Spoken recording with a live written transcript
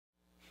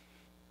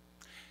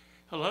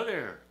Hello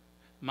there.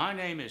 My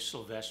name is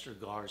Sylvester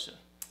Garza.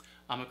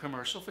 I'm a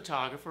commercial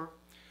photographer.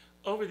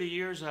 Over the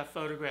years, I've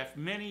photographed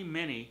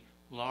many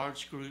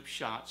large group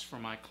shots for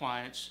my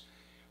clients,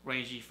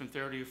 ranging from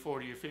 30 or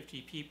 40 or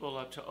 50 people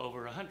up to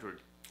over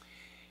 100.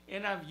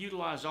 And I've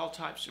utilized all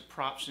types of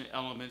props and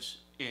elements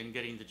in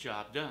getting the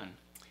job done.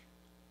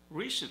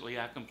 Recently,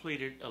 I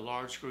completed a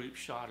large group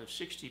shot of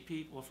 60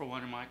 people for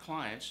one of my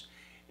clients,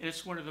 and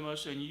it's one of the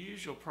most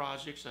unusual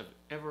projects I've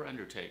ever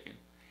undertaken.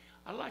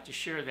 I'd like to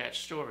share that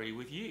story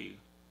with you.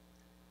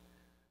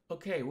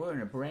 Okay, we're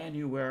in a brand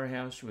new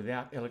warehouse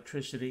without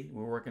electricity.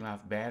 We're working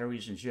off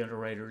batteries and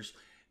generators.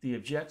 The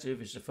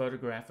objective is to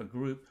photograph a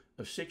group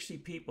of 60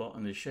 people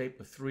in the shape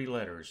of 3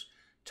 letters: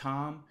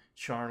 Tom,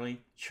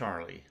 Charlie,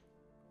 Charlie.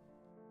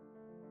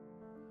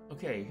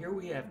 Okay, here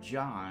we have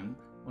John,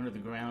 one of the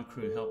ground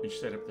crew, helping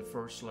set up the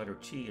first letter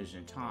T as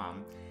in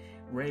Tom.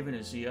 Raven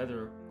is the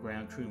other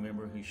ground crew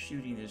member who's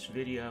shooting this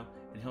video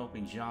and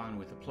helping John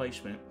with the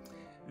placement.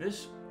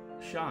 This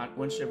shot,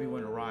 once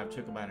everyone arrived,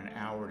 took about an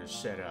hour to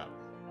set up.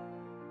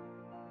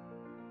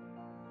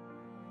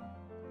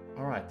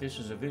 Alright, this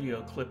is a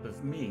video clip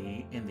of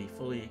me in the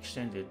fully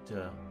extended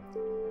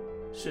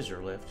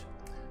scissor lift.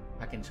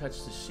 I can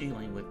touch the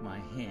ceiling with my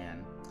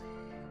hand,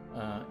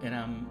 and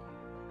I'm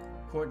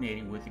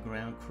coordinating with the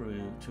ground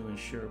crew to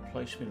ensure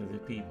placement of the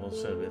people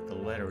so that the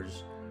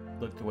letters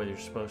look the way they're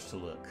supposed to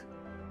look.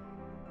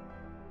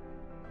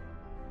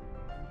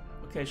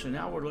 Okay, so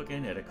now we're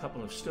looking at a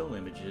couple of still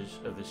images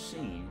of the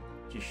scene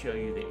to show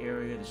you the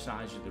area, the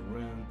size of the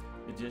room,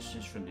 the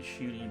distance from the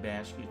shooting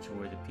basket to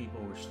where the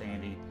people were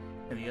standing,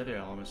 and the other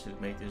elements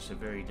that make this a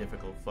very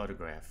difficult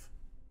photograph.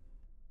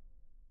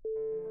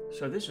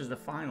 So this is the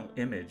final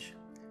image,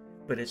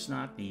 but it's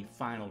not the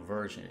final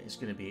version. It's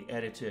going to be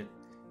edited.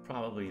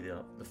 Probably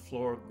the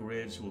floor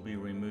grids will be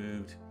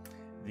removed.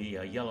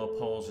 The yellow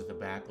poles at the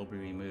back will be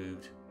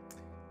removed.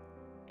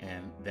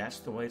 And that's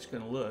the way it's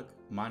going to look,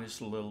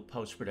 minus a little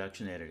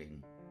post-production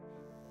editing.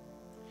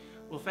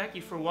 Well, thank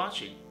you for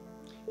watching.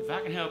 If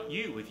I can help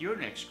you with your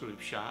next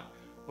group shot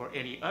or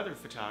any other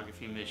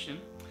photography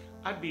mission,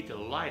 I'd be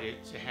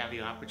delighted to have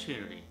the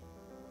opportunity.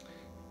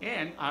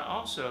 And I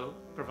also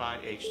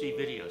provide HD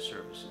video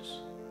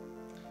services.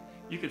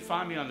 You can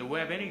find me on the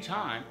web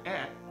anytime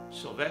at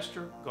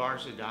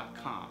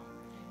sylvestergarza.com.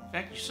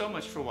 Thank you so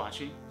much for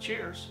watching.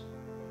 Cheers.